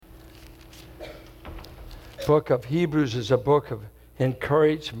book of Hebrews is a book of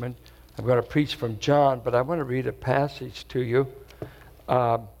encouragement. I'm going to preach from John, but I want to read a passage to you.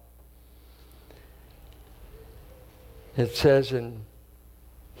 It says in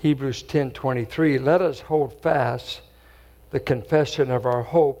Hebrews 10:23, "Let us hold fast the confession of our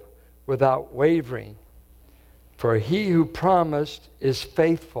hope without wavering, for he who promised is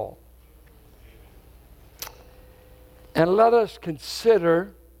faithful. And let us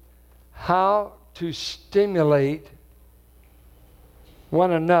consider how to stimulate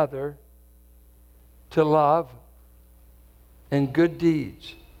one another to love and good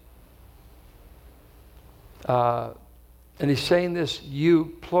deeds." And he's saying this,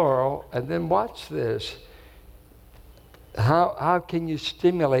 you, plural, and then watch this. How can you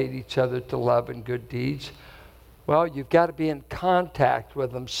stimulate each other to love and good deeds? Well, you've got to be in contact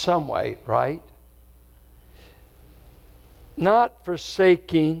with them some way, right? Not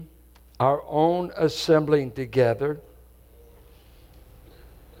forsaking our own assembling together,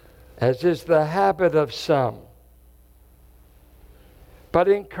 as is the habit of some, but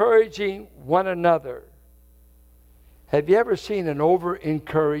encouraging one another. Have you ever seen an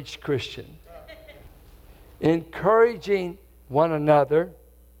over-encouraged Christian? Encouraging one another.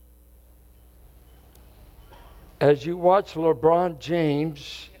 As you watch LeBron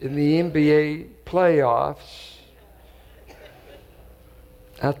James in the NBA playoffs,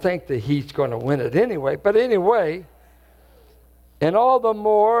 I think that he's going to win it anyway. But anyway, and all the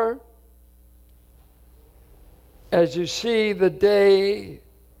more as you see the day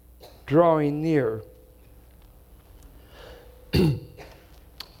drawing near.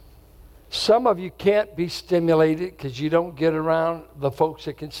 Some of you can't be stimulated because you don't get around the folks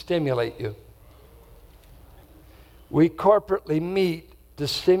that can stimulate you. We corporately meet to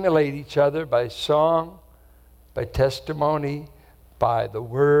stimulate each other by song, by testimony, by the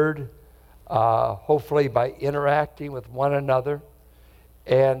word, hopefully by interacting with one another.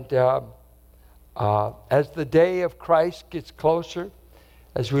 And as the day of Christ gets closer,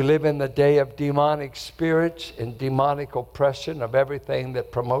 as we live in the day of demonic spirits and demonic oppression of everything that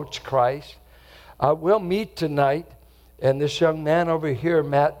promotes Christ, we'll meet tonight. And this young man over here,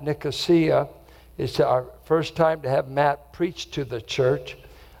 Matt Nicosia, it's our first time to have Matt preach to the church.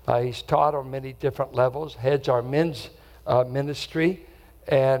 He's taught on many different levels, heads our men's ministry,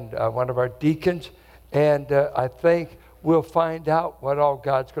 and one of our deacons. And I think we'll find out what all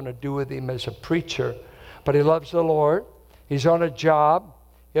God's going to do with him as a preacher. But he loves the Lord. He's on a job.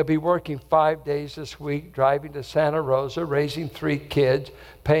 He'll be working 5 days this week, driving to Santa Rosa, raising 3 kids,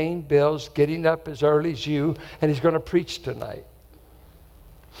 paying bills, getting up as early as you, and he's going to preach tonight.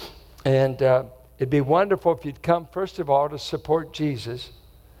 And it'd be wonderful if you'd come, first of all, to support Jesus,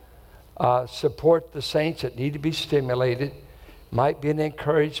 support the saints that need to be stimulated. Might be an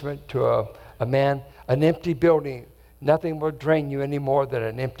encouragement to a man. An empty building, nothing will drain you any more than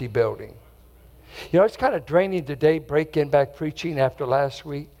an empty building. You know, it's kind of draining today, breaking back preaching after last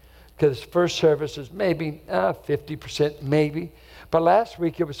week, because first service is maybe 50%, maybe. But last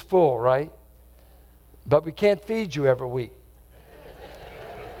week it was full, right? But we can't feed you every week.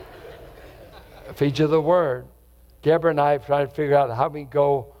 Feed you the Word. Deborah and I have tried to figure out how we can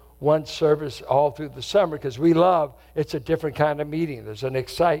go one service all through the summer, because we love, it's a different kind of meeting. There's an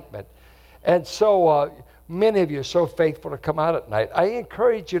excitement. And so many of you are so faithful to come out at night. I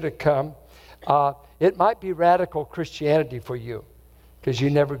encourage you to come. It might be radical Christianity for you because you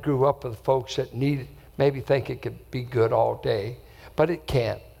never grew up with folks that maybe think it could be good all day, but it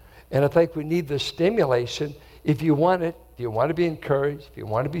can't. And I think we need the stimulation. If you want it, if you want to be encouraged, if you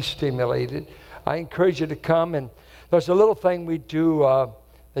want to be stimulated, I encourage you to come. And there's a little thing we do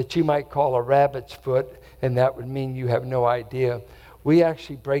that you might call a rabbit's foot, and that would mean you have no idea. We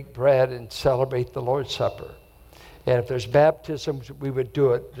actually break bread and celebrate the Lord's Supper. And if there's baptisms, we would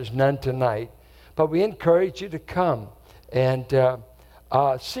do it. There's none tonight. But we encourage you to come and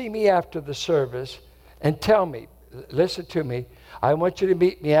see me after the service and tell me, listen to me, I want you to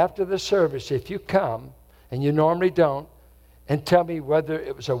meet me after the service if you come, and you normally don't, and tell me whether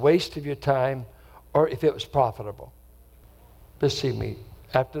it was a waste of your time or if it was profitable. Just see me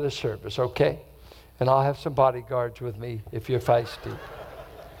after the service, okay? And I'll have some bodyguards with me if you're feisty.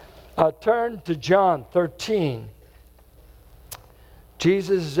 Turn to John 13.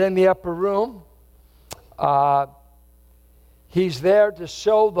 Jesus is in the upper room. He's there to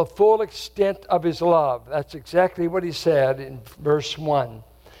show the full extent of his love. That's exactly what he said in verse 1.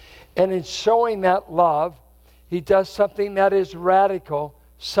 And in showing that love, he does something that is radical,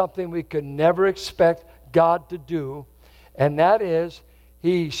 something we could never expect God to do. And that is,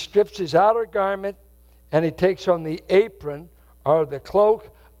 he strips his outer garment and he takes on the apron or the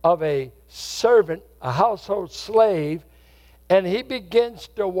cloak of a servant, a household slave, and he begins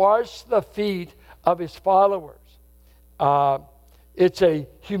to wash the feet of his followers. It's a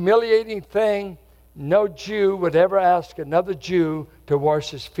humiliating thing. No Jew would ever ask another Jew to wash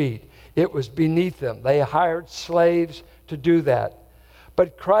his feet. It was beneath them. They hired slaves to do that.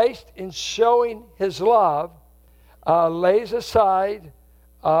 But Christ, in showing his love, lays aside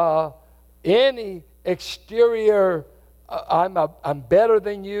any exterior, I'm better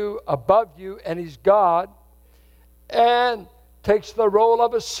than you, above you, and he's God, and takes the role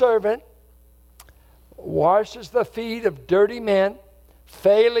of a servant, washes the feet of dirty men,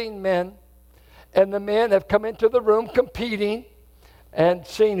 failing men, and the men have come into the room competing and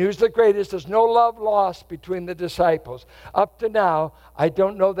seeing who's the greatest. There's no love lost between the disciples. Up to now, I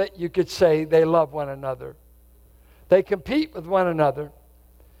don't know that you could say they love one another. They compete with one another,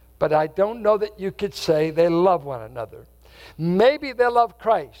 but I don't know that you could say they love one another. Maybe they love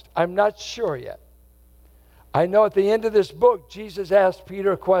Christ. I'm not sure yet. I know at the end of this book, Jesus asked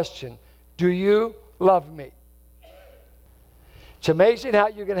Peter a question. Do you love me? It's amazing how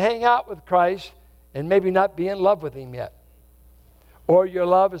you can hang out with Christ and maybe not be in love with him yet. Or your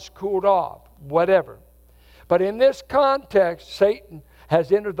love is cooled off, whatever. But in this context, Satan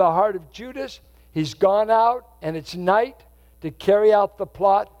has entered the heart of Judas. He's gone out, and it's night, to carry out the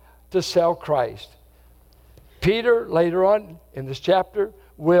plot to sell Christ. Peter, later on in this chapter,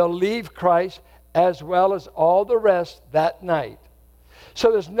 will leave Christ as well as all the rest that night.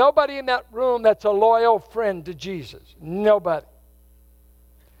 So there's nobody in that room that's a loyal friend to Jesus. Nobody.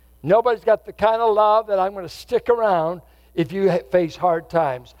 Nobody's got the kind of love that I'm going to stick around if you face hard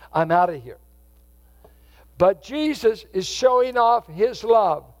times. I'm out of here. But Jesus is showing off his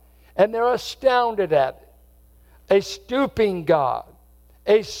love, and they're astounded at it. A stooping God,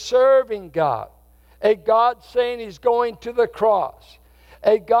 a serving God, a God saying he's going to the cross,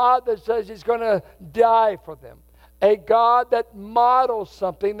 a God that says he's going to die for them, a God that models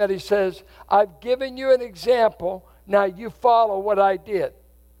something that he says, I've given you an example, now you follow what I did.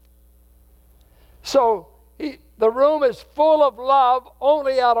 So the room is full of love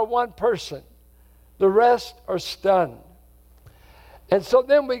only out of one person. The rest are stunned. And so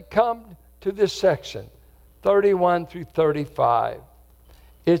then we come to this section, 31 through 35.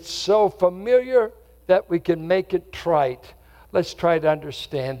 It's so familiar that we can make it trite. Let's try to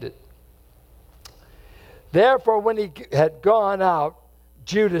understand it. Therefore, when he had gone out,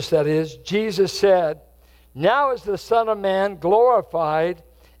 Judas that is, Jesus said, now is the Son of Man glorified,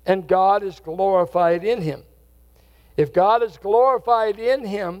 and God is glorified in him. If God is glorified in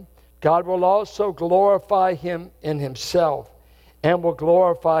him, God will also glorify him in himself, and will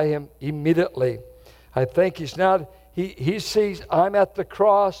glorify him immediately. I think he sees I'm at the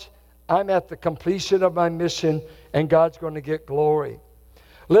cross, I'm at the completion of my mission, and God's going to get glory.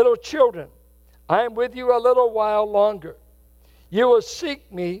 Little children, I am with you a little while longer. You will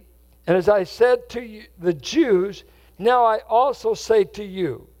seek me, and as I said to you, the Jews, now I also say to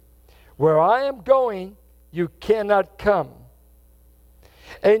you, where I am going, you cannot come.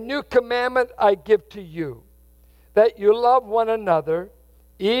 A new commandment I give to you, that you love one another,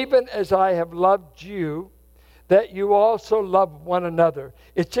 even as I have loved you, that you also love one another.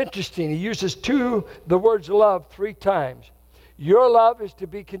 It's interesting. He uses the words love 3 times. Your love is to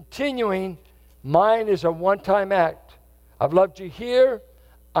be continuing. Mine is a one-time act. I've loved you here.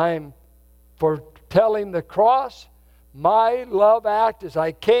 I'm foretelling the cross. My love act is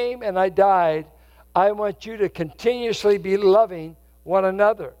I came and I died. I want you to continuously be loving one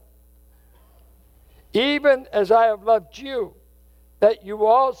another. Even as I have loved you, that you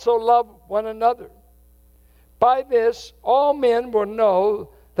also love one another. By this, all men will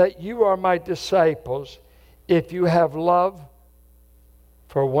know that you are my disciples, if you have love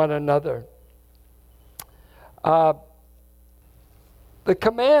for one another. The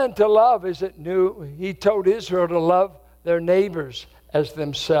command to love isn't new. He told Israel to love their neighbors as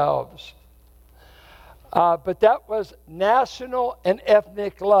themselves. But that was national and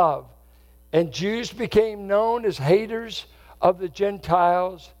ethnic love. And Jews became known as haters of the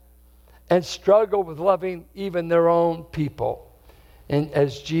Gentiles and struggled with loving even their own people. And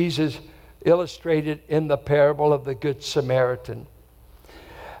as Jesus illustrated in the parable of the Good Samaritan.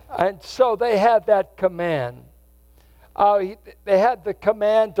 And so they had that command. They had the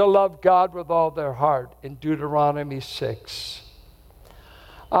command to love God with all their heart in Deuteronomy 6.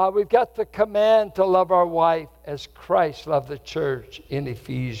 We've got the command to love our wife as Christ loved the church in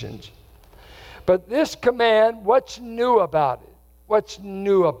Ephesians. But this command, what's new about it? What's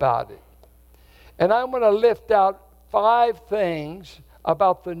new about it? And I'm going to lift out 5 things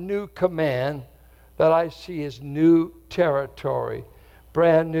about the new command that I see as new territory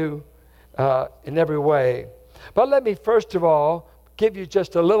brand new in every way. But let me first of all give you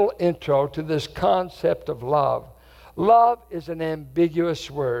just a little intro to this concept of love. Love is an ambiguous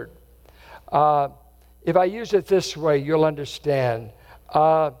word. If I use it this way, you'll understand.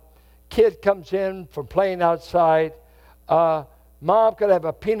 Kid comes in from playing outside. Mom, could I have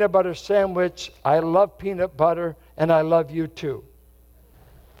a peanut butter sandwich? I love peanut butter, and I love you too.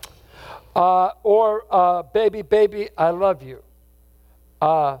 Baby, I love you.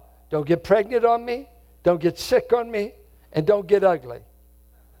 Don't get pregnant on me. Don't get sick on me. And don't get ugly.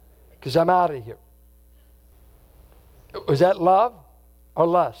 Because I'm out of here. Was that love or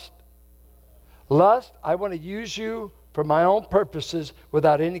lust? Lust, I want to use you for my own purposes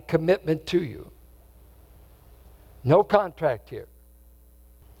without any commitment to you. No contract here.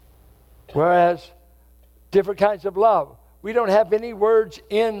 Whereas, different kinds of love. We don't have any words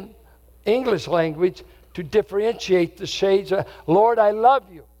in English language to differentiate the shades of, Lord, I love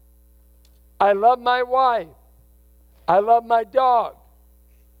you. I love my wife. I love my dog.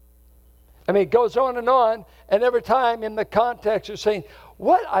 I mean, it goes on, and every time in the context you're saying,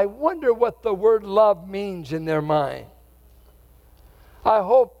 I wonder what the word love means in their mind. I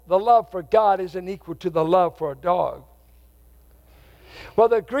hope the love for God isn't equal to the love for a dog. Well,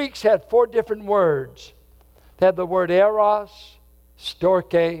 the Greeks had 4 different words. They had the word eros,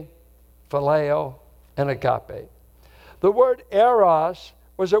 storge, phileo, and agape. The word eros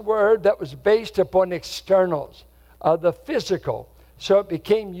was a word that was based upon externals, the physical. So it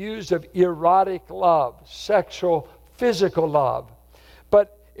became used of erotic love, sexual, physical love.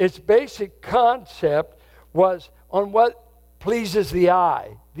 But its basic concept was on what pleases the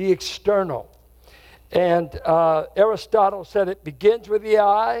eye, the external. And Aristotle said it begins with the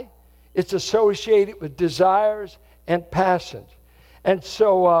eye. It's associated with desires and passions. And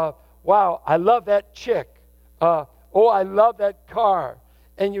so, wow, I love that chick. I love that car.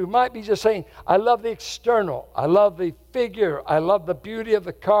 And you might be just saying, I love the external. I love the figure. I love the beauty of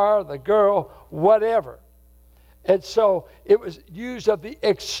the car, the girl, whatever. And so it was used of the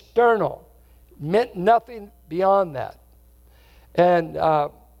external. Meant nothing beyond that. And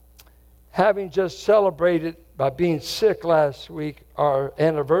having just celebrated by being sick last week, our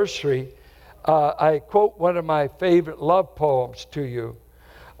anniversary, I quote one of my favorite love poems to you.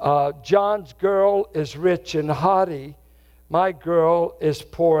 John's girl is rich and haughty. My girl is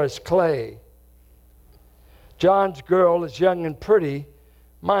poor as clay. John's girl is young and pretty.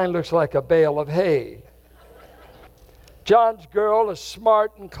 Mine looks like a bale of hay. John's girl is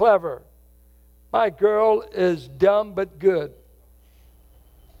smart and clever. My girl is dumb but good.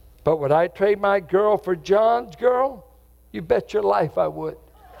 But would I trade my girl for John's girl? You bet your life I would.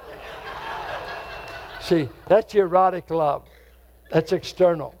 See, that's erotic love. That's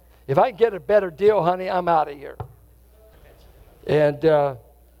external. If I can get a better deal, honey, I'm out of here. And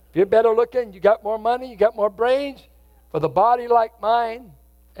if you're better looking, you got more money, you got more brains, with a body like mine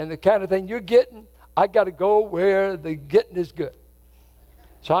and the kind of thing you're getting, I got to go where the getting is good.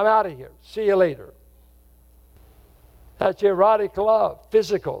 So I'm out of here. See you later. That's erotic love,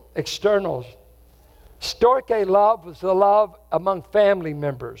 physical, externals. Storge love was the love among family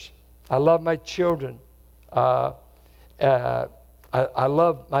members. I love my children. I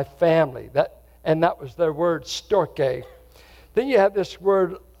love my family. That was their word, storge. Then you have this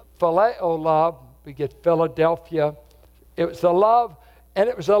word, phileo love. We get Philadelphia. It was the love, and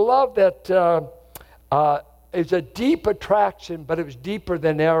it was a love that it was a deep attraction, but it was deeper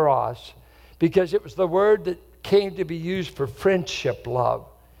than eros, because it was the word that came to be used for friendship love.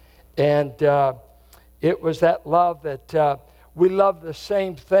 And it was that love that we love the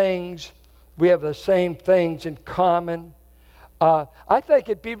same things. We have the same things in common. I think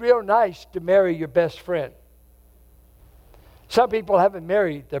it'd be real nice to marry your best friend. Some people haven't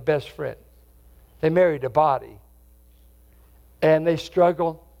married their best friend. They married a body. And they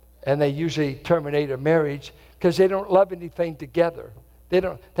struggle, and they usually terminate a marriage because they don't love anything together. They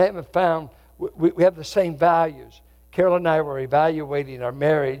haven't found, we have the same values. Carol and I were evaluating our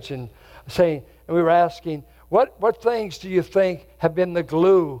marriage and we were asking, what things do you think have been the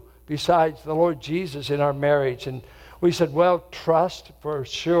glue besides the Lord Jesus in our marriage? And we said, well, trust for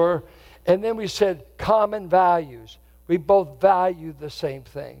sure. And then we said common values. We both value the same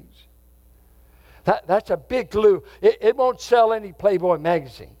things. That's a big glue. It won't sell any Playboy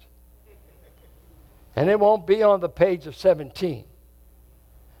magazines. And it won't be on the page of 17.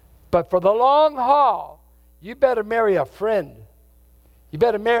 But for the long haul, you better marry a friend. You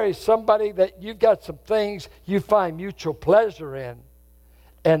better marry somebody that you've got some things you find mutual pleasure in.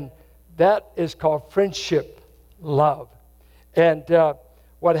 And that is called friendship love. And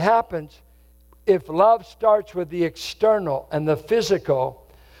what happens, if love starts with the external and the physical,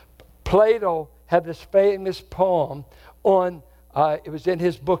 Plato had this famous poem on, it was in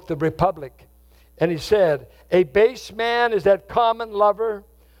his book, The Republic. And he said, a base man is that common lover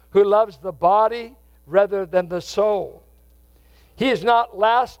who loves the body rather than the soul. He is not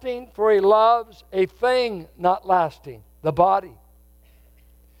lasting, for he loves a thing not lasting, the body.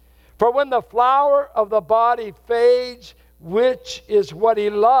 For when the flower of the body fades, which is what he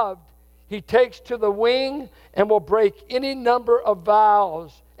loved, he takes to the wing and will break any number of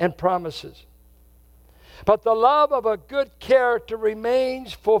vows and promises. But the love of a good character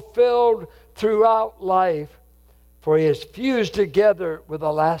remains fulfilled throughout life, for he is fused together with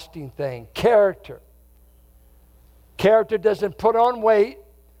a lasting thing, character. Character doesn't put on weight,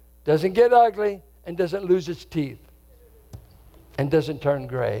 doesn't get ugly, and doesn't lose its teeth, and doesn't turn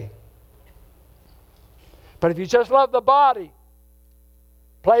gray. But if you just love the body,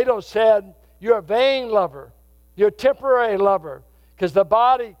 Plato said, you're a vain lover. You're a temporary lover. Because the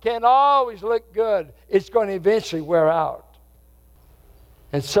body can't always look good. It's going to eventually wear out.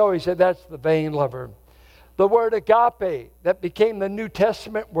 And so he said, that's the vain lover. The word agape, that became the New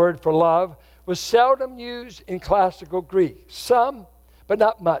Testament word for love, was seldom used in classical Greek. Some, but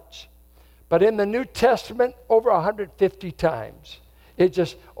not much. But in the New Testament, over 150 times. It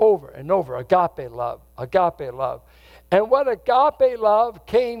just over and over, agape love, agape love. And what agape love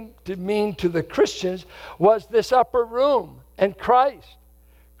came to mean to the Christians was this upper room and Christ.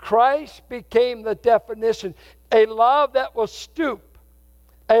 Christ became the definition. A love that will stoop,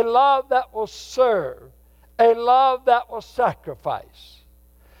 a love that will serve, a love that will sacrifice,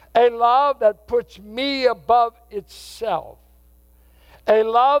 a love that puts me above itself, a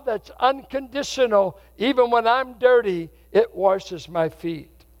love that's unconditional. Even when I'm dirty, it washes my feet.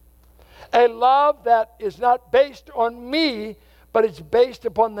 A love that is not based on me, but it's based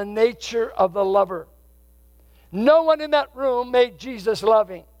upon the nature of the lover. No one in that room made Jesus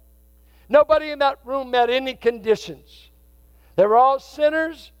loving. Nobody in that room met any conditions. They were all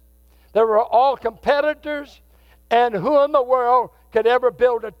sinners. They were all competitors. And who in the world could ever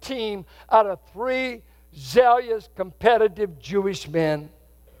build a team out of three zealous, competitive Jewish men?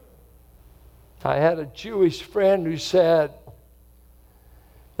 I had a Jewish friend who said,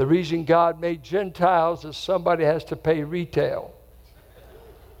 the reason God made Gentiles is somebody has to pay retail.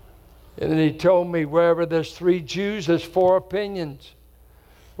 And then he told me, wherever there's 3 Jews, there's 4 opinions.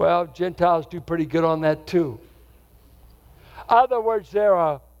 Well, Gentiles do pretty good on that too. Other words, there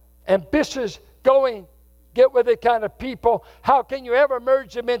are ambitious, going, get with it kind of people. How can you ever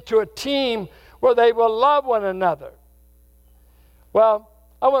merge them into a team where they will love one another? Well,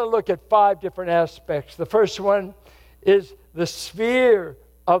 I want to look at 5 different aspects. The first one is the sphere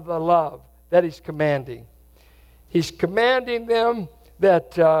of the love that he's commanding. He's commanding them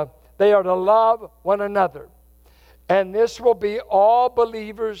that they are to love one another. And this will be all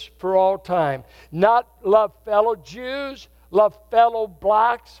believers for all time. Not love fellow Jews, love fellow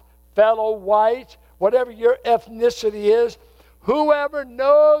blacks, fellow whites, whatever your ethnicity is. Whoever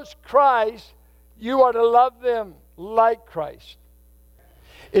knows Christ, you are to love them like Christ.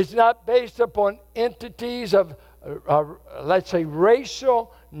 It's not based upon entities of, let's say,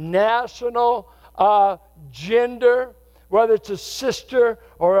 racial, national, gender, whether it's a sister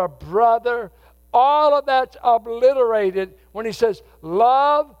or a brother. All of that's obliterated when he says,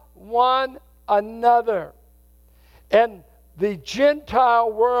 love one another. And the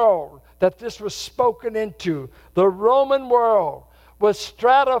Gentile world that this was spoken into, the Roman world, was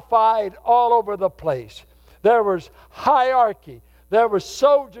stratified all over the place. There was hierarchy. There were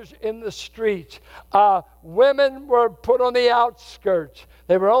soldiers in the streets. Women were put on the outskirts.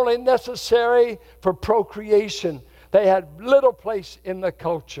 They were only necessary for procreation. They had little place in the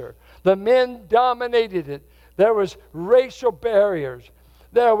culture. The men dominated it. There was racial barriers.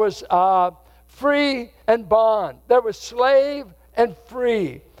 There was free and bond. There was slave and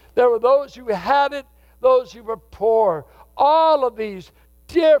free. There were those who had it, those who were poor. All of these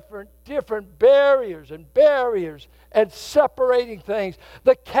different barriers and separating things.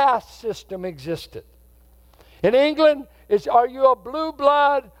 The caste system existed. In England, are you a blue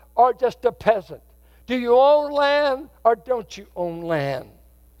blood or just a peasant? Do you own land or don't you own land?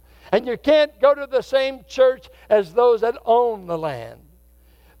 And you can't go to the same church as those that own the land.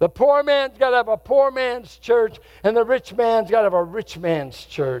 The poor man's got to have a poor man's church, and the rich man's got to have a rich man's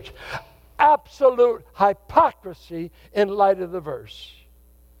church. Absolute hypocrisy in light of the verse.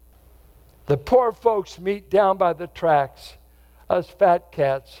 The poor folks meet down by the tracks. Us fat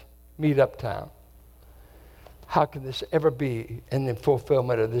cats meet uptown. How can this ever be in the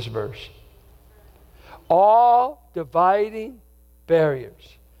fulfillment of this verse? All dividing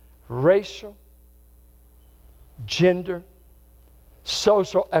barriers, racial, gender,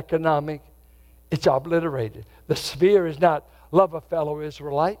 social, economic. It's obliterated. The sphere is not love a fellow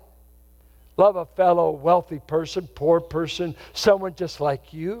Israelite, love a fellow wealthy person, poor person, someone just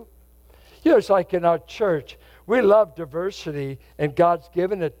like you. You know, it's like in our church. We love diversity, and God's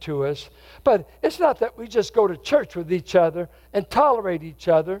given it to us. But it's not that we just go to church with each other and tolerate each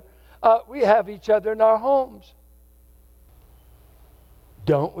other. We have each other in our homes.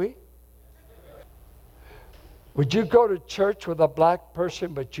 Don't we? Would you go to church with a black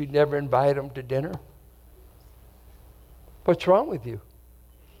person, but you never invite them to dinner? What's wrong with you?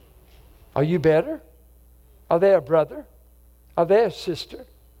 Are you better? Are they a brother? Are they a sister?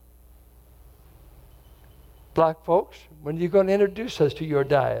 Black folks, when are you going to introduce us to your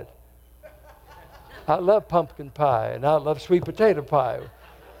diet? I love pumpkin pie, and I love sweet potato pie.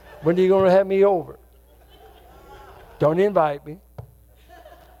 When are you going to have me over? Don't invite me.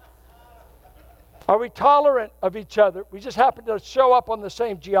 Are we tolerant of each other? We just happen to show up on the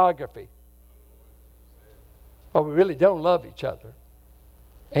same geography. Well, we really don't love each other.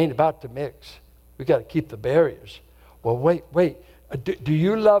 Ain't about to mix. We got to keep the barriers. Well, wait. Do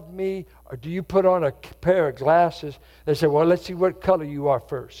you love me, or do you put on a pair of glasses that say, well, let's see what color you are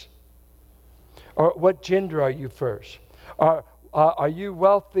first? Or what gender are you first? Are you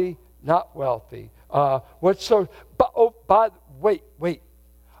wealthy, not wealthy? Wait.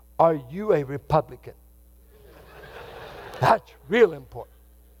 Are you a Republican? That's real important.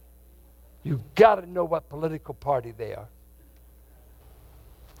 You've got to know what political party they are.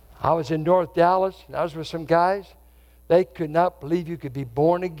 I was in North Dallas, and I was with some guys. They could not believe you could be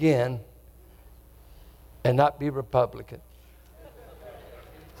born again and not be Republican.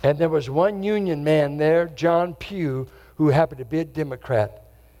 And there was one union man there, John Pugh, who happened to be a Democrat.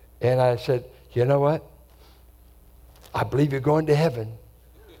 And I said, you know what? I believe you're going to heaven.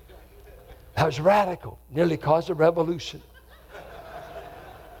 That was radical. Nearly caused a revolution.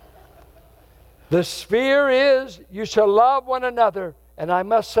 The sphere is, you shall love one another. And I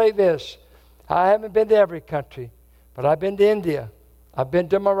must say this, I haven't been to every country, but I've been to India. I've been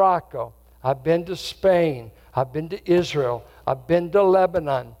to Morocco. I've been to Spain. I've been to Israel. I've been to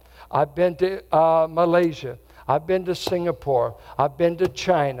Lebanon. I've been to Malaysia. I've been to Singapore. I've been to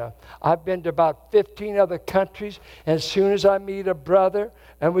China. I've been to about 15 other countries. And as soon as I meet a brother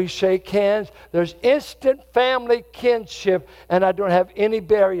and we shake hands, there's instant family kinship, and I don't have any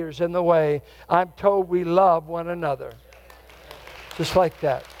barriers in the way. I'm told we love one another. Just like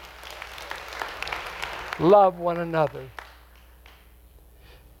that. Love one another.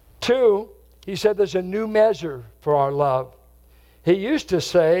 2, he said there's a new measure for our love. He used to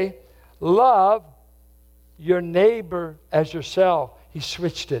say, love your neighbor as yourself. He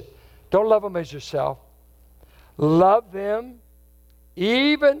switched it. Don't love them as yourself. Love them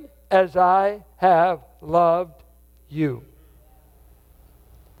even as I have loved you.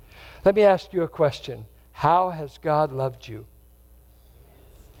 Let me ask you a question. How has God loved you?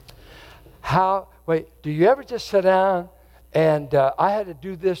 Do you ever just sit down and I had to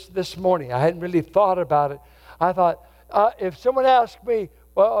do this morning. I hadn't really thought about it. I thought, if someone asked me,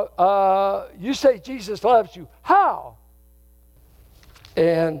 well, you say Jesus loves you. How?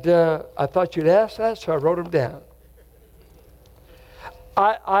 And I thought you'd ask that, so I wrote them down.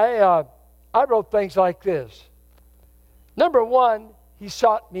 I wrote things like this. Number 1, he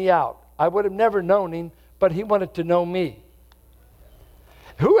sought me out. I would have never known him, but he wanted to know me.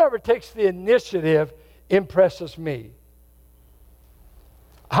 Whoever takes the initiative impresses me.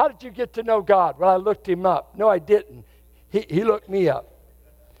 How did you get to know God? Well, I looked him up. No, I didn't. He looked me up.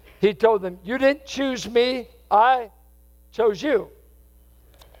 He told them, you didn't choose me, I chose you.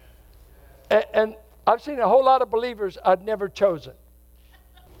 And I've seen a whole lot of believers I've never chosen.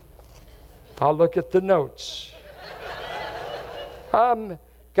 I'll look at the notes.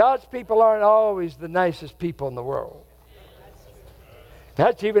 God's people aren't always the nicest people in the world.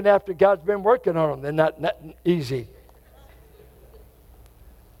 That's even after God's been working on them. They're not easy.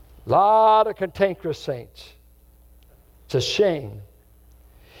 A lot of cantankerous saints. It's a shame.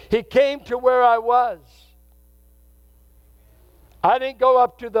 He came to where I was. I didn't go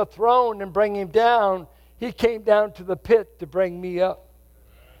up to the throne and bring him down. He came down to the pit to bring me up.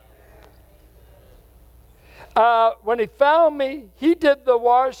 When he found me, he did the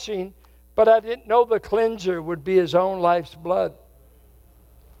washing, but I didn't know the cleanser would be his own life's blood.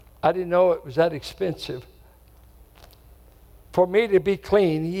 I didn't know it was that expensive. For me to be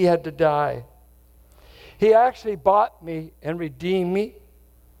clean, he had to die. He actually bought me and redeemed me.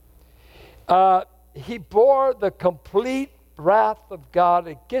 He bore the complete wrath of God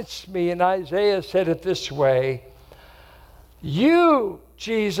against me, and Isaiah said it this way, you,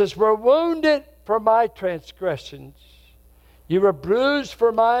 Jesus, were wounded for for my transgressions. You were bruised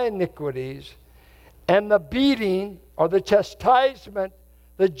for my iniquities. And the beating or the chastisement,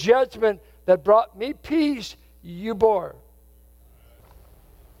 the judgment that brought me peace, you bore.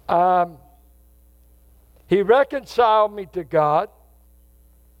 He reconciled me to God.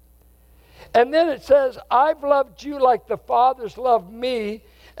 And then it says, I've loved you like the Father's loved me.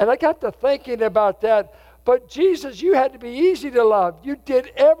 And I got to thinking about that. But Jesus, you had to be easy to love. You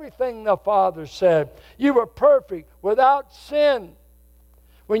did everything the Father said. You were perfect, without sin.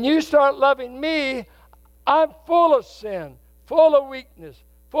 When you start loving me, I'm full of sin, full of weakness,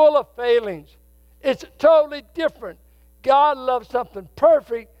 full of failings. It's totally different. God loves something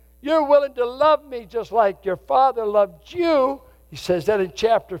perfect. You're willing to love me just like your Father loved you. He says that in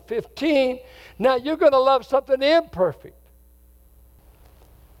chapter 15. Now you're going to love something imperfect.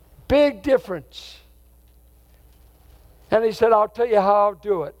 Big difference. And he said, I'll tell you how I'll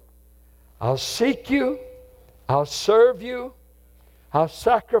do it. I'll seek you. I'll serve you. I'll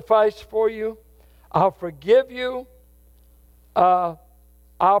sacrifice for you. I'll forgive you. I'll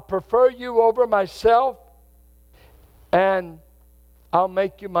prefer you over myself. And I'll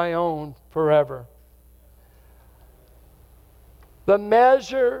make you my own forever. The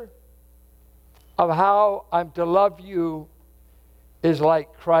measure of how I'm to love you is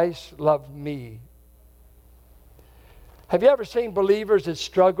like Christ loved me. Have you ever seen believers that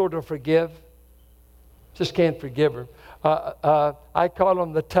struggle to forgive? Just can't forgive her. I call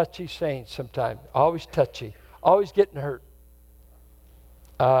them the touchy saints sometimes. Always touchy. Always getting hurt.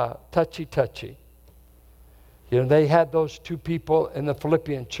 Touchy. You know, they had those two people in the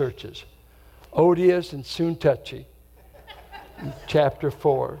Philippian churches. Odious and soon touchy. Chapter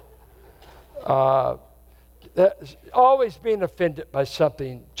 4. Always being offended by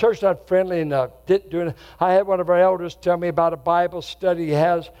something. Church not friendly enough. Didn't do it. I had one of our elders tell me about a Bible study he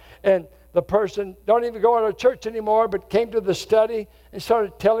has, and the person don't even go to church anymore, but came to the study and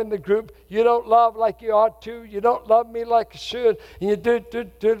started telling the group, you don't love like you ought to. You don't love me like you should. And you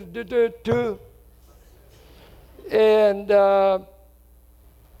do. And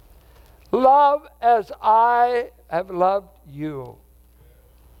love as I have loved you.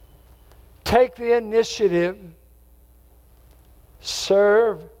 Take the initiative.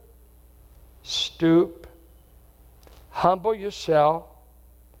 Serve. Stoop. Humble yourself.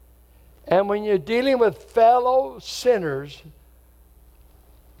 And when you're dealing with fellow sinners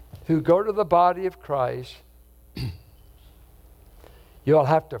who go to the body of Christ, you'll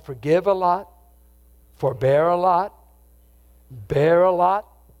have to forgive a lot, forbear a lot, bear a lot.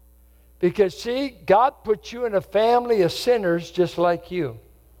 Because, see, God put you in a family of sinners just like you.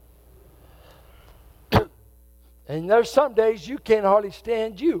 And there's some days you can't hardly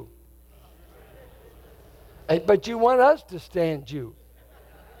stand you. But you want us to stand you.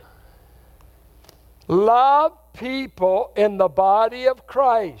 Love people in the body of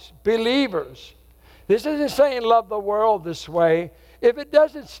Christ, believers. This isn't saying love the world this way. If it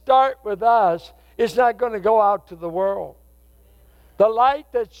doesn't start with us, it's not going to go out to the world. The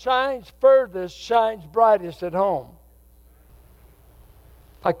light that shines furthest shines brightest at home.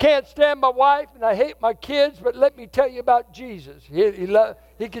 I can't stand my wife and I hate my kids, but let me tell you about Jesus.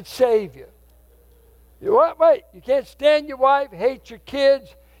 He could save you. Wait, you can't stand your wife, hate your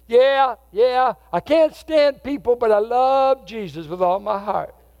kids? Yeah. I can't stand people, but I love Jesus with all my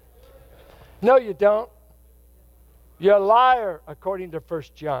heart. No, you don't. You're a liar, according to 1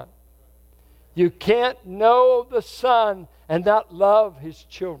 John. You can't know the Son and not love His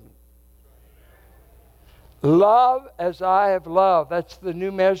children. Love as I have loved. That's the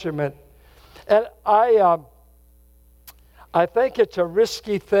new measurement. And I think it's a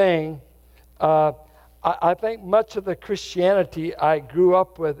risky thing. I think much of the Christianity I grew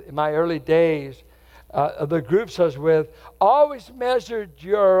up with in my early days, the groups I was with, always measured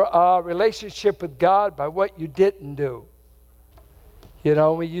your relationship with God by what you didn't do. You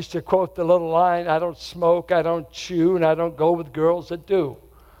know, we used to quote the little line, I don't smoke, I don't chew, and I don't go with girls that do.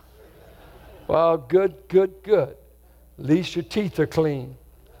 Well, good. At least your teeth are clean.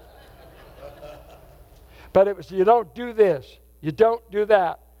 But it was, you don't do this, you don't do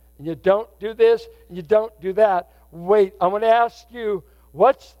that, and you don't do this, and you don't do that. Wait, I want to ask you,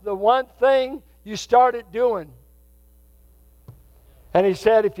 what's the one thing you started doing? And he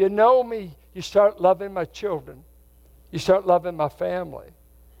said, if you know me, you start loving my children. You start loving my family.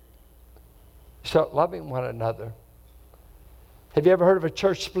 You start loving one another. Have you ever heard of a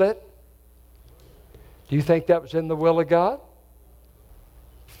church split? Do you think that was in the will of God?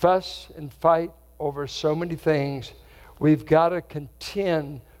 Fuss and fight over so many things. We've got to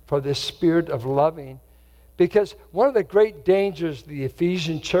contend for this spirit of loving. Because one of the great dangers the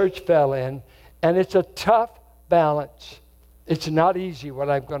Ephesian church fell in And it's a tough balance. It's not easy what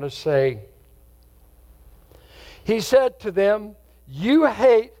I'm going to say. He said to them, you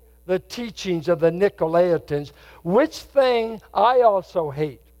hate the teachings of the Nicolaitans, which thing I also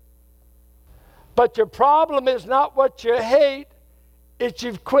hate. But your problem is not what you hate, it's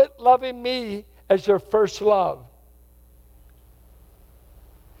you've quit loving me as your first love.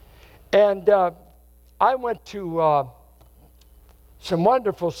 And I went to some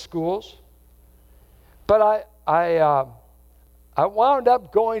wonderful schools, but I wound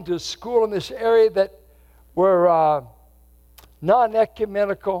up going to school in this area that were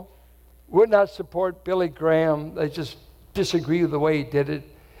non-ecumenical, would not support Billy Graham. They just disagree with the way he did it.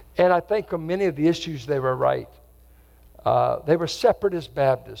 And I think on many of the issues they were right. They were separatist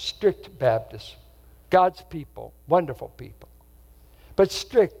Baptists, strict Baptists, God's people, wonderful people, but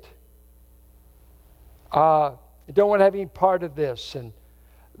strict. You don't want to have any part of this. And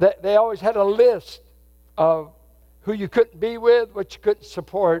they always had a list of who you couldn't be with, what you couldn't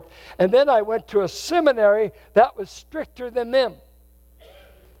support. And then I went to a seminary that was stricter than them.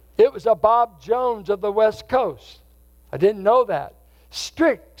 It was a Bob Jones of the West Coast. I didn't know that.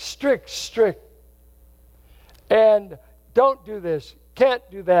 Strict, strict, strict. And don't do this, can't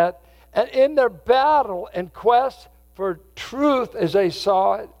do that. And in their battle and quest for truth as they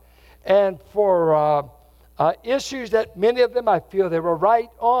saw it, and for issues that many of them, I feel they were right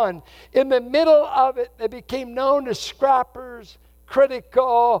on. In the middle of it, they became known as scrappers,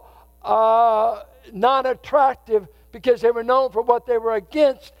 critical, non-attractive, because they were known for what they were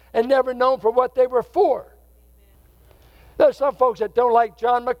against and never known for what they were for. There's some folks that don't like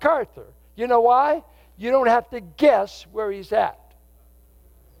John MacArthur. You know why? You don't have to guess where he's at.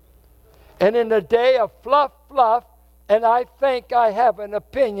 And in the day of fluff, and I think I have an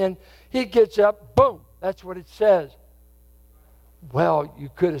opinion, he gets up, boom. That's what it says. Well, you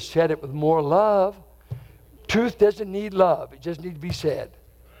could have said it with more love. Truth doesn't need love. It just needs to be said.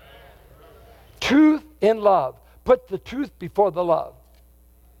 Truth in love. Put the truth before the love.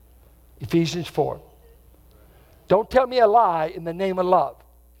 Ephesians 4. Don't tell me a lie in the name of love.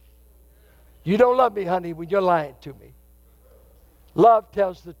 You don't love me, honey, when you're lying to me. Love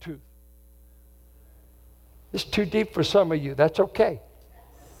tells the truth. It's too deep for some of you. That's okay.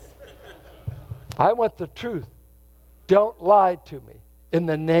 I want the truth. Don't lie to me in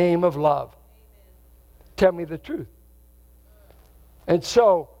the name of love. Tell me the truth. And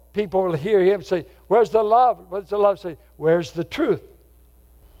so people will hear him say, where's the love? What does the love say? Where's the truth?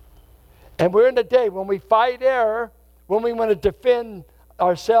 And we're in a day when we fight error, when we want to defend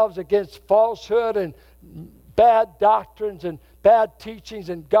ourselves against falsehood and bad doctrines and bad teachings,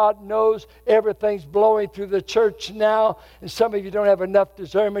 and God knows everything's blowing through the church now, and some of you don't have enough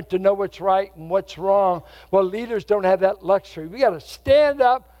discernment to know what's right and what's wrong. Well, leaders don't have that luxury. We got to stand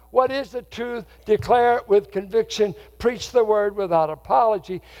up. What is the truth? Declare it with conviction. Preach the word without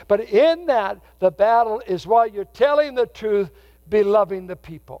apology. But in that, the battle is while you're telling the truth, be loving the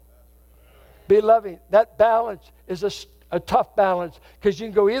people. Be loving. That balance is a tough balance, because you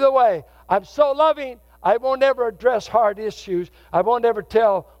can go either way. I'm so loving, I won't ever address hard issues. I won't ever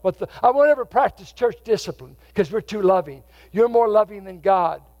I won't ever practice church discipline because we're too loving. You're more loving than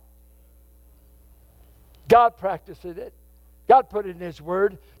God. God practiced it. God put it in His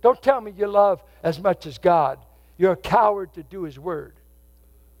Word. Don't tell me you love as much as God. You're a coward to do His Word.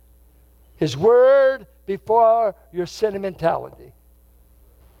 His Word before your sentimentality.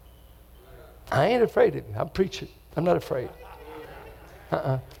 I ain't afraid of you. I'm preaching. I'm not afraid.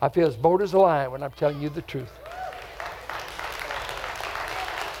 I feel as bold as a lion when I'm telling you the truth.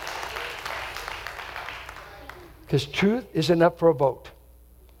 Because truth isn't up for a vote.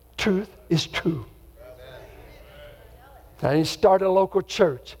 Truth is true. I didn't start a local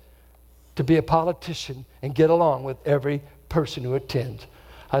church to be a politician and get along with every person who attends.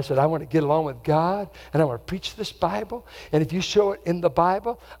 I said, I want to get along with God, and I want to preach this Bible. And if you show it in the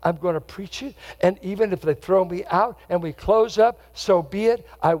Bible, I'm going to preach it. And even if they throw me out and we close up, so be it.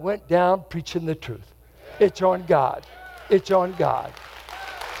 I went down preaching the truth. It's on God. It's on God.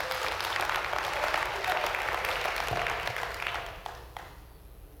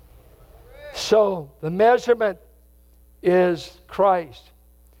 So the measurement is Christ.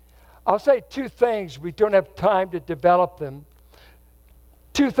 I'll say two things. We don't have time to develop them.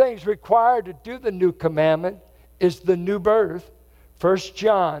 Two things required to do the new commandment is the new birth. 1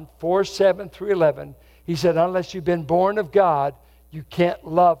 John 4:7-11. He said, unless you've been born of God, you can't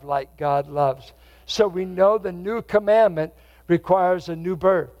love like God loves. So we know the new commandment requires a new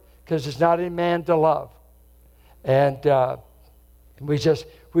birth, because it's not in man to love. And we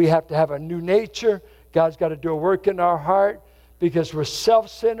have to have a new nature. God's got to do a work in our heart. because we're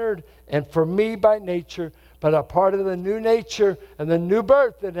self-centered and for me by nature. But a part of the new nature and the new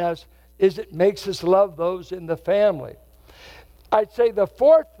birth in us is it makes us love those in the family. I'd say the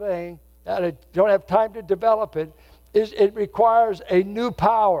fourth thing, and I don't have time to develop it, is it requires a new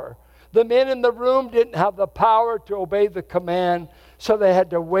power. The men in the room didn't have the power to obey the command, so they had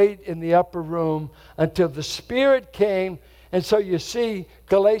to wait in the upper room until the Spirit came. And so you see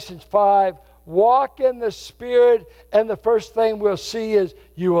Galatians 5, walk in the Spirit, and the first thing we'll see is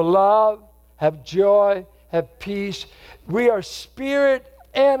you will love, have joy, have peace. We are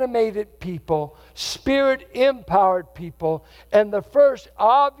Spirit-animated people, Spirit-empowered people, and the first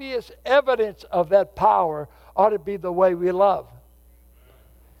obvious evidence of that power ought to be the way we love.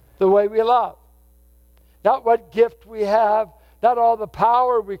 The way we love. Not what gift we have, not all the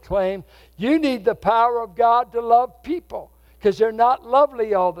power we claim. You need the power of God to love people because they're not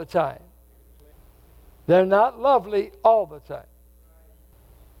lovely all the time. They're not lovely all the time.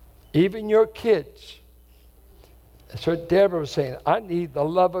 Even your kids. That's what Deborah was saying. I need the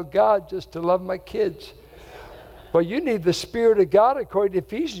love of God just to love my kids. Well, you need the Spirit of God, according to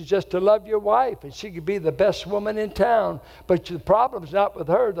Ephesians, just to love your wife. And she could be the best woman in town. But the problem's not with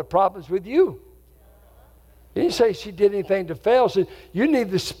her. The problem's with you. You didn't say she did anything to fail. So you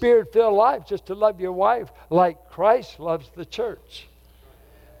need the Spirit-filled life just to love your wife like Christ loves the church.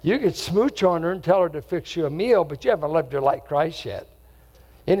 You could smooch on her and tell her to fix you a meal, but you haven't loved her like Christ yet.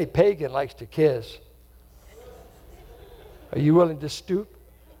 Any pagan likes to kiss. Are you willing to stoop?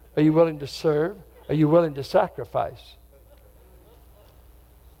 Are you willing to serve? Are you willing to sacrifice?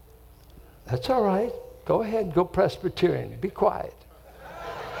 That's all right. Go ahead and go Presbyterian. Be quiet.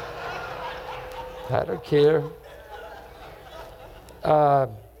 I don't care.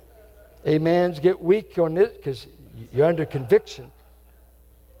 Amens get weak on this because you're under conviction.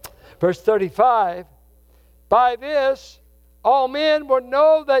 Verse 35, by this all men will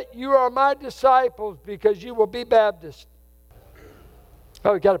know that you are my disciples because you will be Baptists.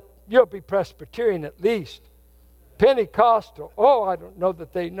 Oh, you'll be Presbyterian at least. Pentecostal. Oh, I don't know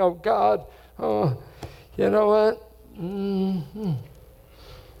that they know God. Oh, you know what? Mm-hmm.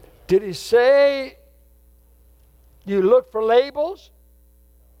 Did he say you look for labels?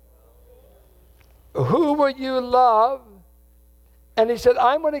 Who will you love? And he said,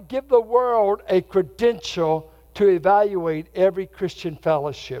 I'm going to give the world a credential to evaluate every Christian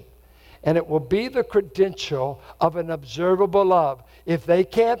fellowship. And it will be the credential of an observable love. If they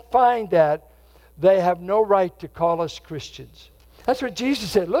can't find that, they have no right to call us Christians. That's what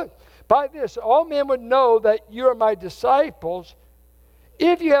Jesus said. Look, by this, all men would know that you are my disciples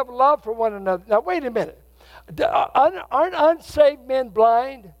if you have love for one another. Now, wait a minute. Aren't unsaved men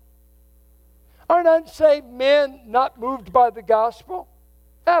blind? Aren't unsaved men not moved by the gospel?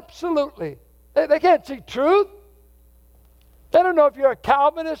 Absolutely. They can't see truth. They don't know if you're a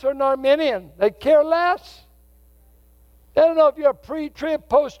Calvinist or an Arminian. They care less. They don't know if you're a pre-trib,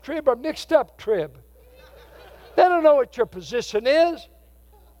 post-trib, or mixed-up trib. They don't know what your position is.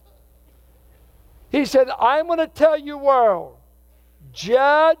 He said, I'm going to tell you, world,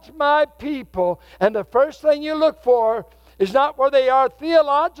 judge my people. And the first thing you look for is not where they are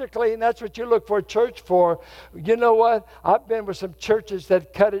theologically, and that's what you look for church for. You know what? I've been with some churches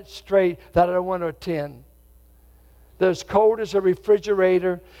that cut it straight that I don't want to attend. They're as cold as a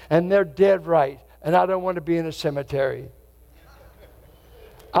refrigerator, and they're dead right. And I don't want to be in a cemetery.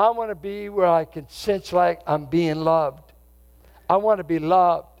 I want to be where I can sense like I'm being loved. I want to be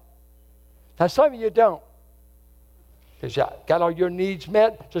loved. Now, some of you don't. Because you got all your needs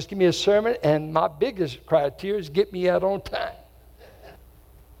met. Just give me a sermon, and my biggest criteria is get me out on time.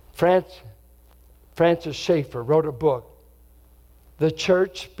 Francis Schaeffer wrote a book, The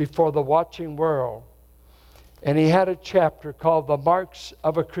Church Before the Watching World. And he had a chapter called The Marks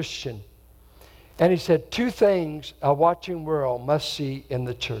of a Christian. And he said 2 things a watching world must see in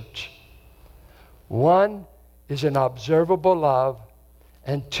the church. 1 is an observable love,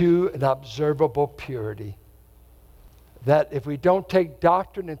 and 2, an observable purity. That if we don't take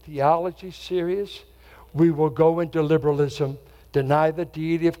doctrine and theology serious, we will go into liberalism, deny the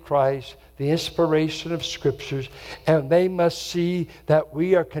deity of Christ, the inspiration of Scriptures, and they must see that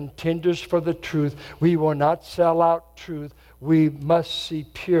we are contenders for the truth. We will not sell out truth. We must see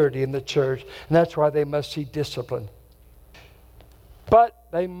purity in the church, and that's why they must see discipline. But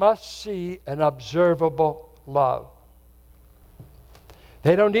they must see an observable love.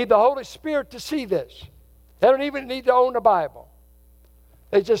 They don't need the Holy Spirit to see this. They don't even need to own a Bible.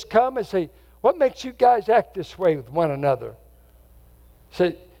 They just come and say, what makes you guys act this way with one another?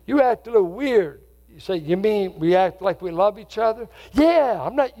 Say, you act a little weird. You say, you mean we act like we love each other? Yeah,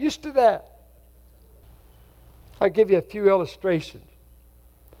 I'm not used to that. I'll give you a few illustrations.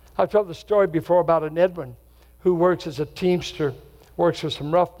 I've told the story before about an Edwin who works as a teamster, works with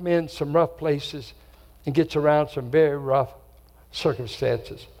some rough men, some rough places, and gets around some very rough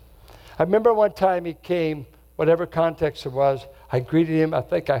circumstances. I remember one time he came, whatever context it was, I greeted him, I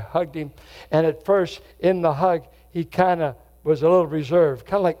think I hugged him, and at first in the hug, he kind of was a little reserved,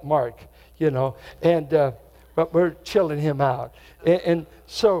 kind of like Mark, but we're chilling him out. And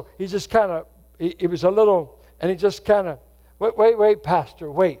so he just kind of, he was a little, and he just kind of, wait,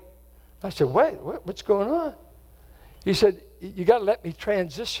 Pastor, wait. I said, what's going on? He said, you got to let me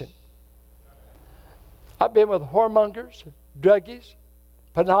transition. I've been with whoremongers, druggies,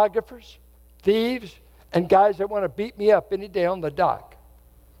 pornographers, thieves, and guys that want to beat me up any day on the dock.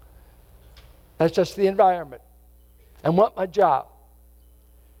 That's just the environment. I want my job.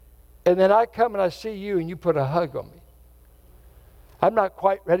 And then I come and I see you and you put a hug on me. I'm not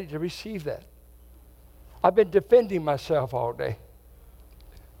quite ready to receive that. I've been defending myself all day.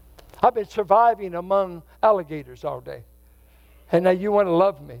 I've been surviving among alligators all day. And now you want to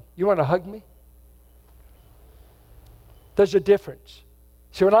love me. You want to hug me? There's a difference.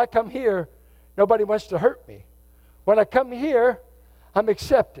 See, when I come here, nobody wants to hurt me. When I come here, I'm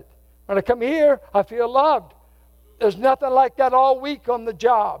accepted. When I come here, I feel loved. There's nothing like that all week on the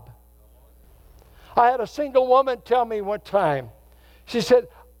job. I had a single woman tell me one time, she said,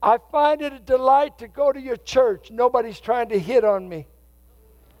 I find it a delight to go to your church. Nobody's trying to hit on me.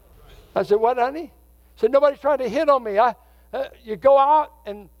 I said, what, honey? She said, nobody's trying to hit on me. You go out,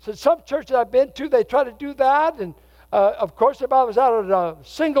 and said, some churches I've been to, they try to do that. And of course, if I was out at a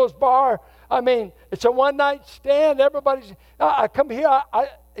singles bar, I mean, it's a one-night stand. Everybody's, I come here.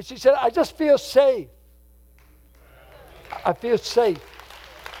 She said, I just feel safe. I feel safe.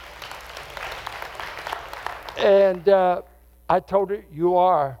 And I told her, you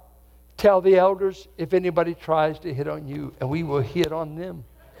are. Tell the elders if anybody tries to hit on you, and we will hit on them.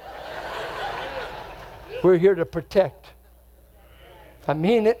 We're here to protect. I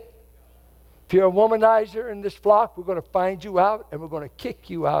mean it. If you're a womanizer in this flock, we're going to find you out, and we're going to kick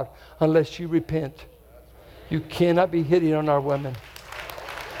you out unless you repent. You cannot be hitting on our women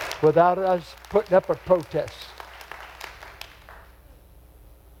without us putting up a protest.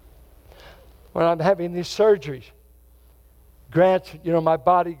 When I'm having these surgeries, Grant's, my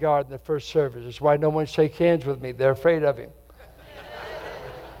bodyguard in the first service. That's why no one shakes hands with me. They're afraid of him.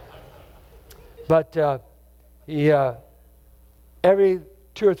 But he, every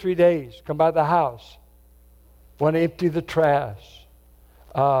 2 or 3 days, come by the house, want to empty the trash,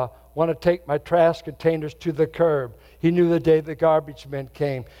 want to take my trash containers to the curb. He knew the day the garbage men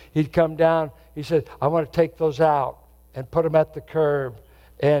came. He'd come down. He said, I want to take those out and put them at the curb.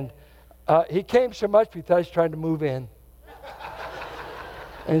 And he came so much we thought he was trying to move in.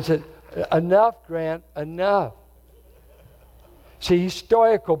 And he said, enough, Grant, enough. See, he's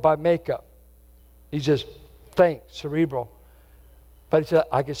stoical by makeup. He's just cerebral. But he said,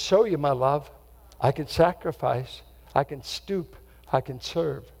 I can show you my love. I can sacrifice. I can stoop. I can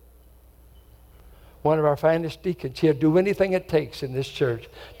serve. One of our finest deacons, he'll do anything it takes in this church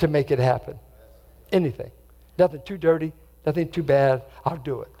to make it happen. Anything. Nothing too dirty, nothing too bad. I'll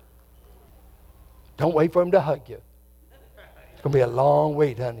do it. Don't wait for him to hug you. It's going to be a long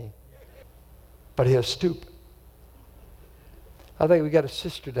wait, honey. But he'll stoop. I think we got a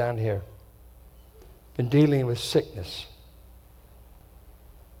sister down here been dealing with sickness,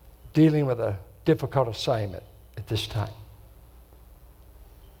 dealing with a difficult assignment at this time.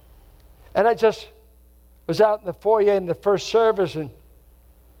 And I just was out in the foyer in the first service, and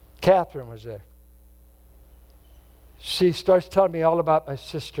Catherine was there. She starts telling me all about my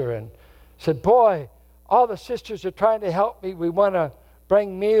sister and said, boy, all the sisters are trying to help me. We want to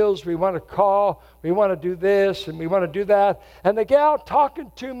bring meals. We want to call. We want to do this and we want to do that. And the gal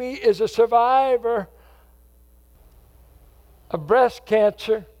talking to me is a survivor of breast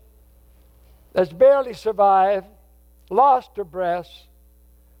cancer that's barely survived, lost her breasts,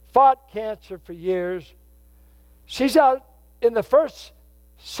 fought cancer for years. She's out in the first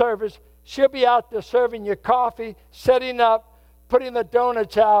service. She'll be out there serving you coffee, setting up, putting the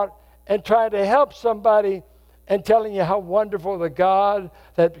donuts out, and trying to help somebody and telling you how wonderful the God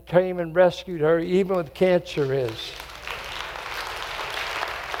that came and rescued her, even with cancer, is.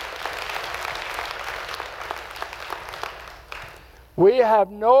 We have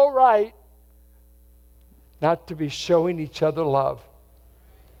no right not to be showing each other love.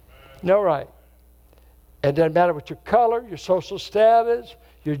 No right. It doesn't matter what your color, your social status,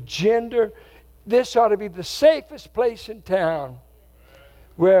 your gender. This ought to be the safest place in town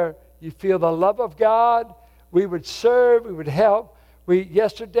where you feel the love of God. We would serve, we would help.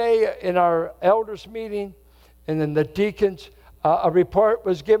 Yesterday in our elders meeting, and then the deacons, a report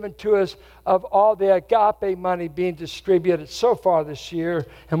was given to us of all the agape money being distributed so far this year.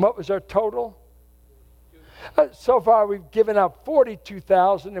 And what was our total? So far, we've given out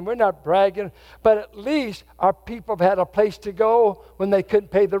 $42,000, and we're not bragging, but at least our people have had a place to go when they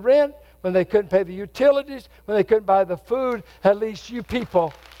couldn't pay the rent, when they couldn't pay the utilities, when they couldn't buy the food. At least you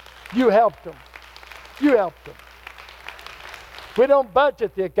people, you helped them. You helped them. We don't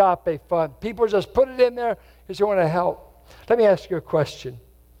budget the agape fund. People just put it in there because they want to help. Let me ask you a question.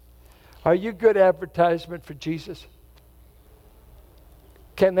 Are you good advertisement for Jesus?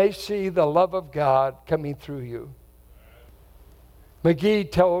 Can they see the love of God coming through you? McGee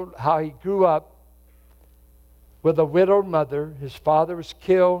told how he grew up with a widowed mother. His father was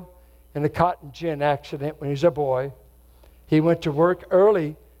killed in a cotton gin accident when he was a boy. He went to work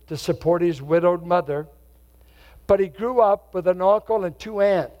early to support his widowed mother, but he grew up with an uncle and two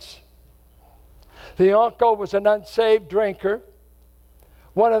aunts. The uncle was an unsaved drinker.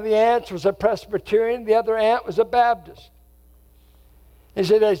 One of the aunts was a Presbyterian. The other aunt was a Baptist. He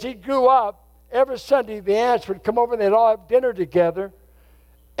said as he grew up, every Sunday the aunts would come over and they'd all have dinner together.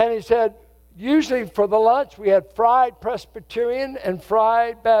 And he said, usually for the lunch we had fried Presbyterian and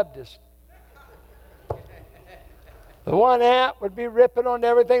fried Baptist. The one aunt would be ripping on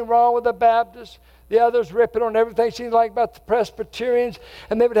everything wrong with the Baptists. The others ripping on everything she liked about the Presbyterians.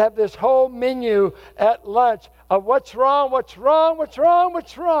 And they would have this whole menu at lunch of what's wrong, what's wrong, what's wrong,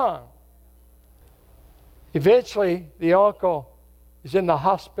 what's wrong. Eventually, the uncle is in the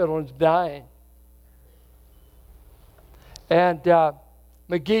hospital and is dying. And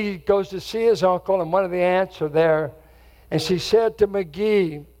McGee goes to see his uncle, and one of the aunts are there. And she said to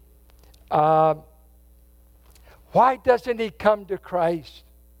McGee, why doesn't he come to Christ?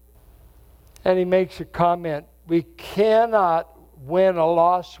 And he makes a comment, we cannot win a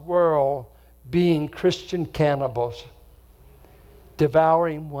lost world being Christian cannibals,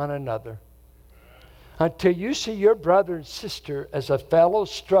 devouring one another. Until you see your brother and sister as a fellow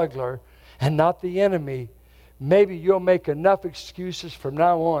struggler and not the enemy, maybe you'll make enough excuses from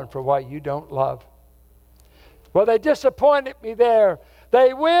now on for why you don't love. Well, they disappointed me there.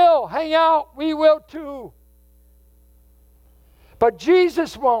 They will hang out. We will too. But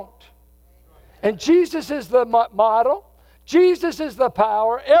Jesus won't. And Jesus is the model. Jesus is the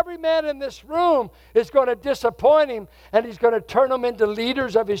power. Every man in this room is going to disappoint him, and he's going to turn them into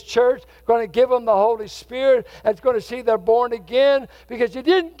leaders of his church, going to give them the Holy Spirit, and it's going to see they're born again because he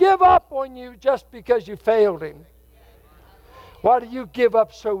didn't give up on you just because you failed him. Why do you give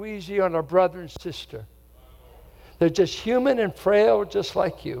up so easy on a brother and sister? They're just human and frail just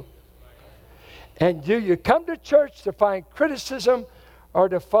like you. And do you come to church to find criticism or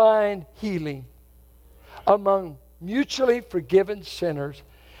to find healing among mutually forgiven sinners?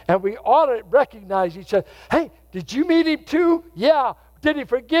 And we ought to recognize each other. Hey, did you meet him too? Yeah. Did he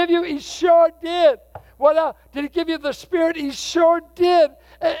forgive you? He sure did. What else? Did he give you the Spirit? He sure did.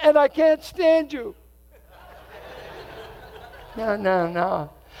 And I can't stand you. No.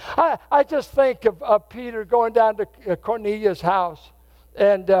 I just think of Peter going down to Cornelius' house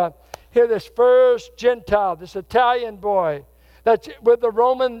and here this first Gentile, this Italian boy that's with the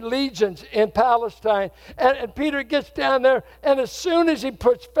Roman legions in Palestine. And Peter gets down there, and as soon as he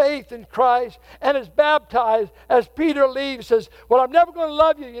puts faith in Christ and is baptized, as Peter leaves, says, well, I'm never going to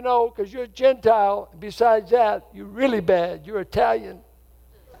love you, because you're a Gentile. Besides that, you're really bad. You're Italian.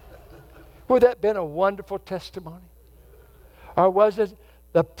 Would that have been a wonderful testimony? Or was it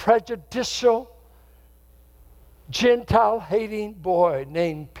the prejudicial, Gentile-hating boy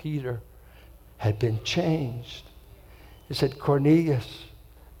named Peter had been changed? He said, Cornelius,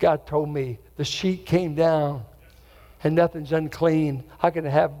 God told me the sheet came down and nothing's unclean. I can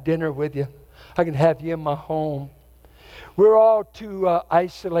have dinner with you. I can have you in my home. We're all too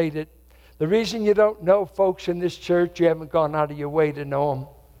isolated. The reason you don't know folks in this church, you haven't gone out of your way to know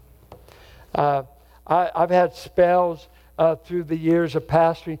them. I've had spells through the years of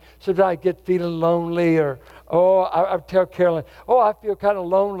pastoring. Sometimes I get feeling lonely I tell Carolyn, I feel kind of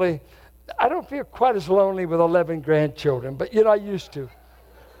lonely. I don't feel quite as lonely with 11 grandchildren, but I used to.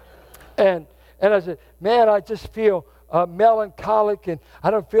 And I said, man, I just feel melancholic, and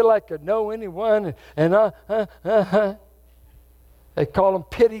I don't feel like I know anyone. And they call them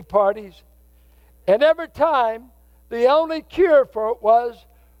pity parties. And every time, the only cure for it was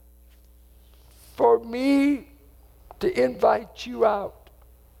for me to invite you out.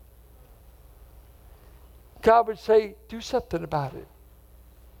 God would say, do something about it.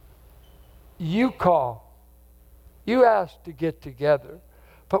 You call. You ask to get together.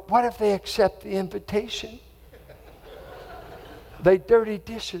 But what if they accept the invitation? They dirty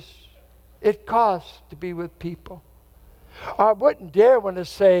dishes. It costs to be with people. Or I wouldn't dare want to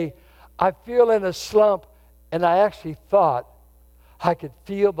say, I feel in a slump, and I actually thought I could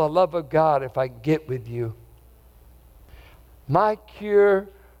feel the love of God if I get with you. My cure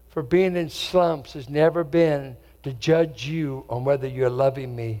for being in slumps has never been to judge you on whether you're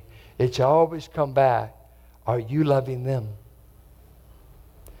loving me. It's always come back, are you loving them?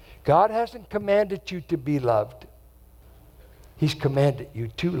 God hasn't commanded you to be loved. He's commanded you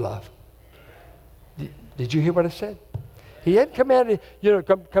to love. Did you hear what I said? He hadn't commanded,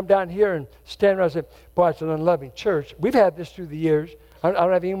 come down here and stand around and say, boy, it's an unloving church. We've had this through the years. I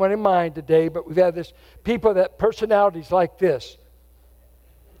don't have anyone in mind today, but we've had this, people that personalities like this.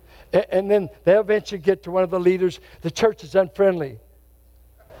 And then they'll eventually get to one of the leaders, the church is unfriendly.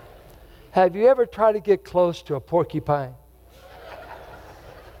 Have you ever tried to get close to a porcupine?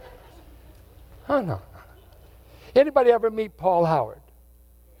 Oh, no. Anybody ever meet Paul Howard?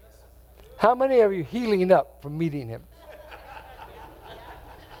 How many of you healing up from meeting him?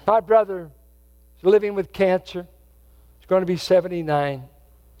 My brother is living with cancer. He's going to be 79.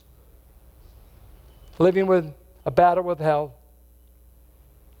 Living with a battle with health.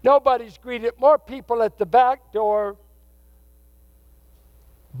 Nobody's greeted more people at the back door,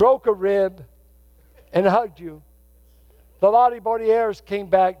 broke a rib, and hugged you. The Lottie Baudiers came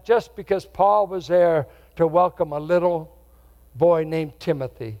back just because Paul was there to welcome a little boy named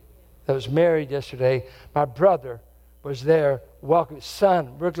Timothy that was married yesterday. My brother was there welcoming.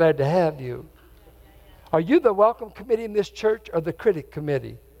 Son, we're glad to have you. Are you the welcome committee in this church or the critic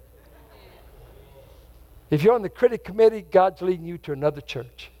committee? If you're on the critic committee, God's leading you to another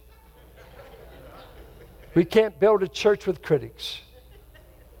church. We can't build a church with critics.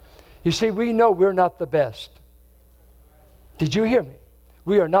 You see, we know we're not the best. Did you hear me?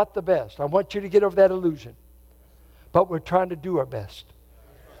 We are not the best. I want you to get over that illusion. But we're trying to do our best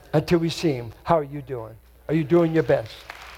until we see Him. How are you doing? Are you doing your best?